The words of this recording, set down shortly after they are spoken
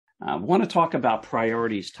I want to talk about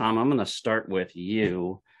priorities, Tom. I'm going to start with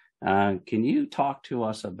you. Can you talk to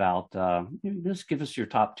us about, just give us your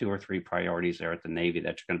top two or three priorities there at the Navy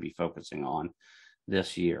that you're going to be focusing on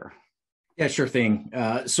this year? Yeah, sure thing.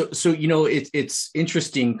 It's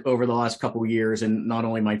interesting over the last couple of years, and not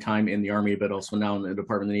only my time in the Army, but also now in the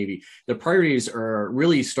Department of the Navy. The priorities are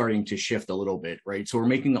really starting to shift a little bit, right? So we're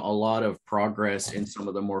making a lot of progress in some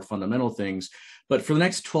of the more fundamental things. But for the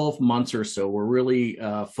next 12 months or so, we're really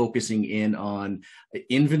focusing in on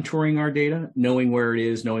inventorying our data, knowing where it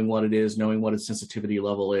is, knowing what it is, knowing what its sensitivity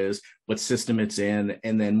level is, what system it's in.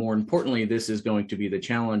 And then more importantly, this is going to be the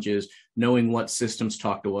challenge is knowing what systems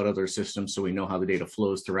talk to what other systems so we know how the data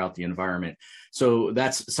flows throughout the environment. So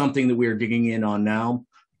that's something that we're digging in on now.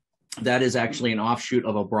 That is actually an offshoot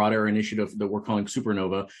of a broader initiative that we're calling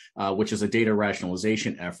Supernova, which is a data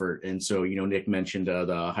rationalization effort. And so, Nick mentioned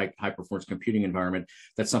the high performance computing environment.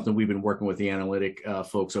 That's something we've been working with the analytic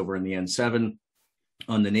folks over in the N7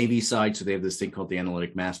 on the Navy side. So they have this thing called the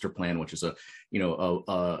Analytic Master Plan, which is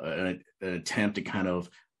an attempt to kind of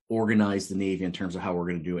organize the Navy in terms of how we're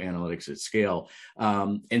going to do analytics at scale.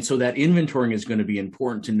 And so that inventorying is going to be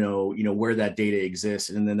important to know, where that data exists.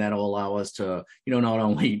 And then that'll allow us to, not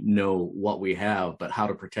only know what we have, but how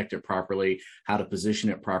to protect it properly, how to position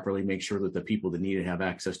it properly, make sure that the people that need it have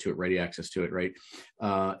access to it, ready access to it, right?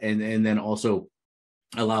 And then also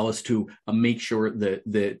allow us to make sure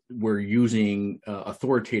that we're using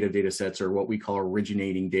authoritative data sets, or what we call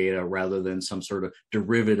originating data, rather than some sort of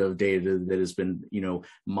derivative data that has been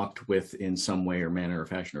mucked with in some way or manner or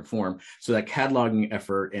fashion or form. So that cataloging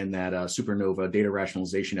effort and that Supernova data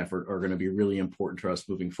rationalization effort are going to be really important to us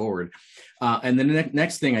moving forward. And then the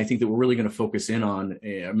next thing I think that we're really going to focus in on,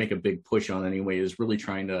 make a big push on anyway, is really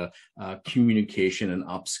trying to communication and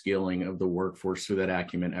upskilling of the workforce through that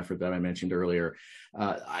acumen effort that I mentioned earlier.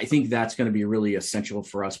 I think that's going to be really essential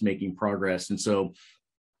for us making progress. And so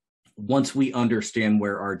once we understand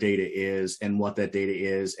where our data is and what that data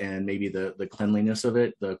is, and maybe the cleanliness of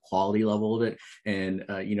it, the quality level of it, and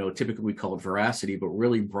typically we call it veracity, but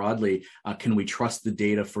really broadly, can we trust the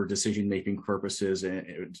data for decision-making purposes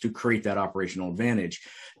and to create that operational advantage,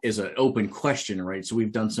 is an open question, right? So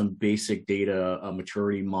we've done some basic data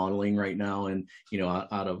maturity modeling right now, and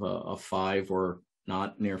out of a 5 or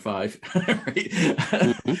not near 5, right?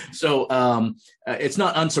 Mm-hmm. So it's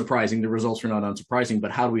not unsurprising. The results are not unsurprising,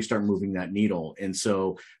 but how do we start moving that needle? And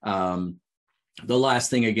so the last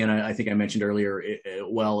thing, again, I think I mentioned earlier,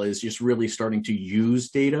 is just really starting to use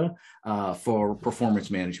data for performance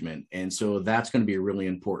management. And so that's going to be really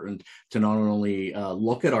important to not only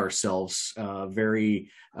look at ourselves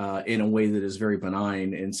in a way that is very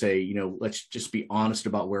benign and say, let's just be honest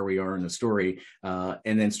about where we are in the story,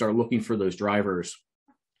 and then start looking for those drivers,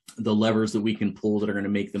 the levers that we can pull that are going to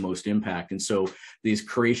make the most impact. And so these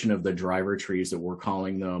creation of the driver trees that we're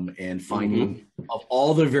calling them, and finding of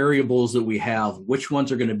all the variables that we have, which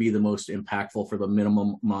ones are going to be the most impactful for the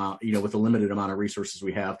minimum, with the limited amount of resources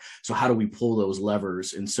we have. So how do we pull those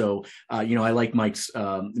levers? And so, I like Mike's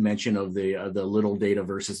mention of the little data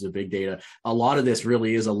versus the big data. A lot of this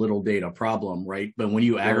really is a little data problem, right? But when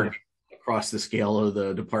you aggregate across the scale of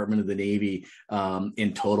the Department of the Navy,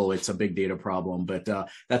 in total, it's a big data problem. But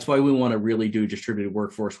that's why we want to really do distributed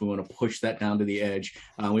workforce. We want to push that down to the edge.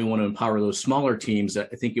 We want to empower those smaller teams. I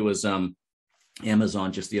think it was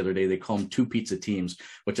Amazon just the other day, they call them 2 pizza teams,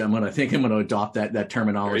 which I'm going to adopt that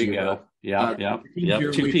terminology. There you go. Yeah.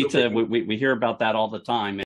 2 pizza. We hear about that all the time.